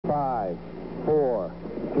5, 4,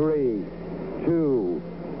 3, 2,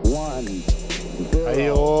 1, 0. Hey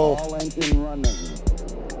all. All engine running.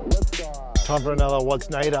 Liftoff. Time for another What's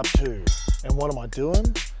Nate Up To? And what am I doing?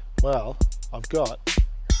 Well, I've got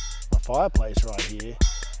my fireplace right here,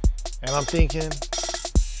 and I'm thinking,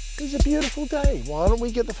 it's a beautiful day. Why don't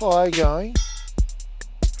we get the fire going,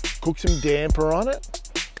 cook some damper on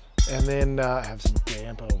it, and then have some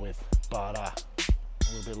damper with butter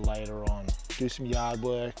a little bit later on. Do some yard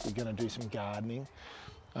work. We're going to do some gardening.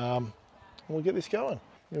 And we'll get this going.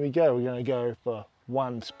 Here we go. We're going to go for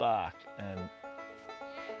one spark, and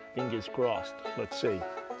fingers crossed. Let's see.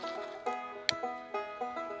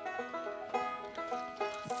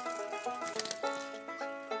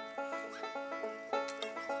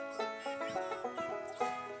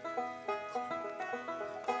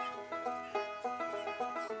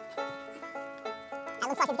 That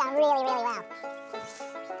looks like it's going really, really well.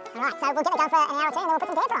 All right, so we'll get it going for an hour or two, and then we'll put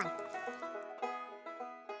some damper on.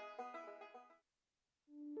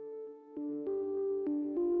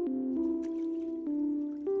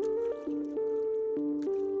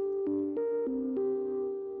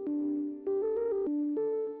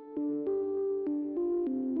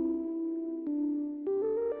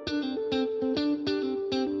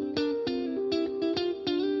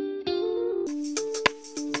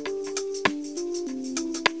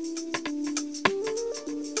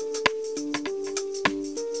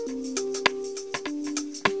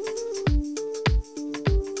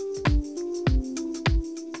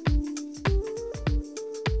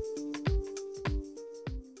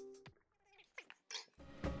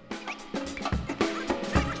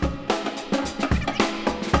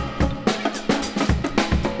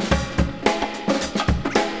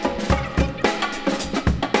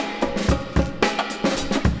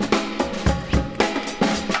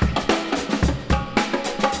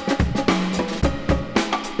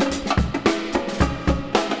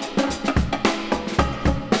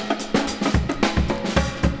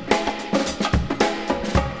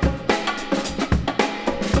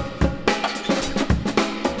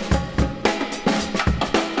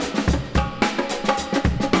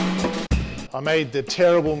 I made the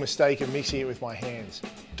terrible mistake of mixing it with my hands.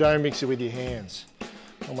 Don't mix it with your hands.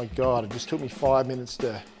 Oh my God, it just took me 5 minutes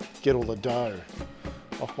to get all the dough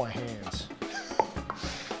off my hands.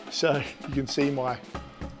 So you can see my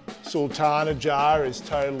sultana jar is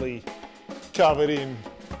totally covered in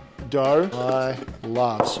dough. I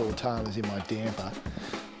love sultanas in my damper.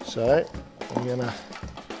 So I'm gonna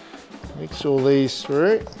mix all these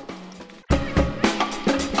through.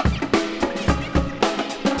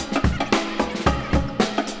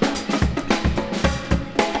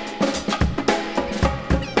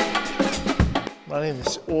 Running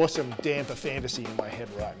this awesome damper fantasy in my head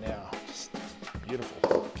right now. Just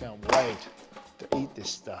beautiful. Can't wait to eat this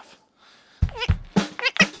stuff.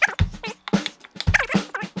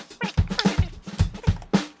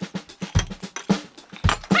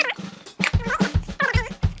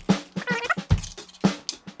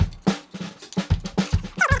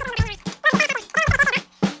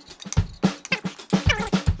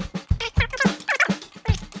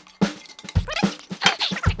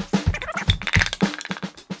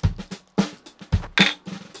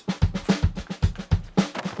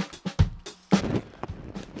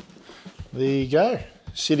 There you go,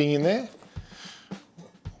 sitting in there.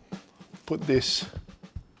 Put this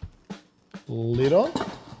lid on.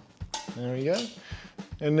 There we go.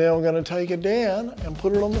 And now we're going to take it down and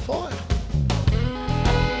put it on the fire.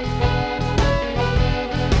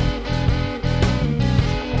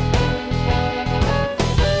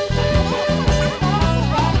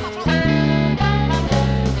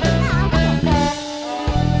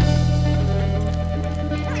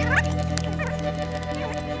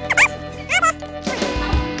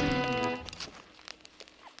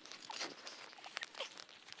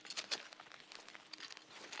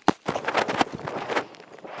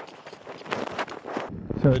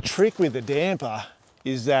 So the trick with the damper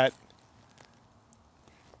is that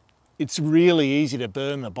it's really easy to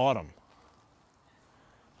burn the bottom.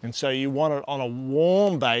 And so you want it on a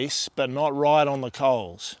warm base, but not right on the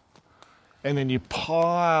coals. And then you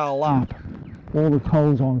pile up all the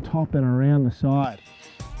coals on top and around the side.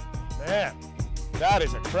 Man, that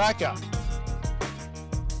is a cracker.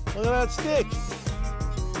 Look at that stick.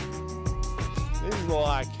 This is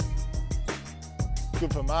like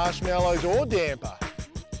good for marshmallows or damper.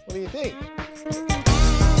 What do you think?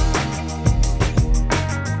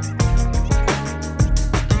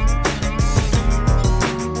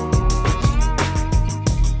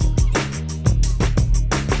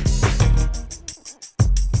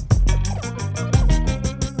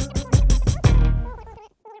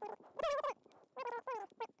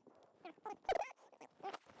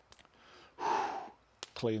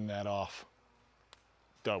 clean that off.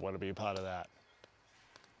 Don't want to be a part of that.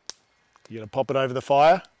 You're going to pop it over the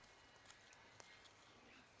fire?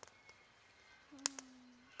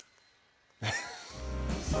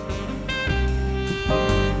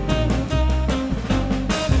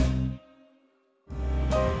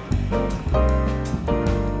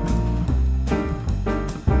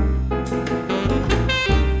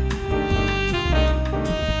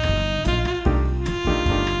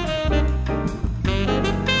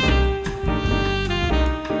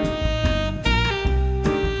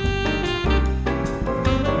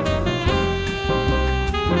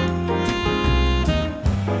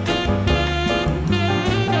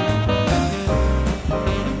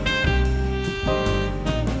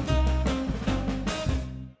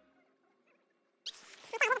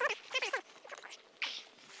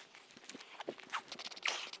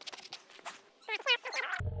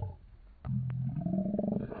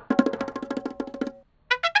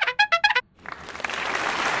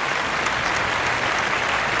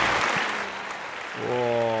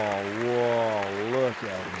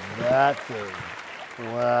 That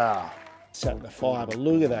thing, wow. Set in the fire, but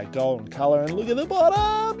look at that golden colour and look at the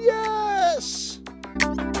bottom, yes!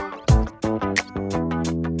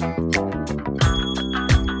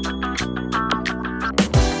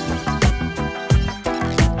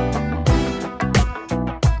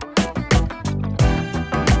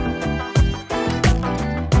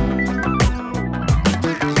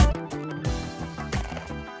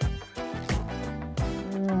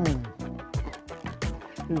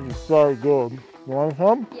 This is so good. You want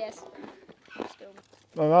some? Yes.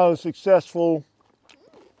 Another successful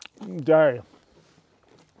day.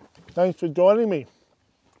 Thanks for joining me.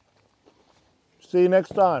 See you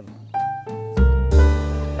next time.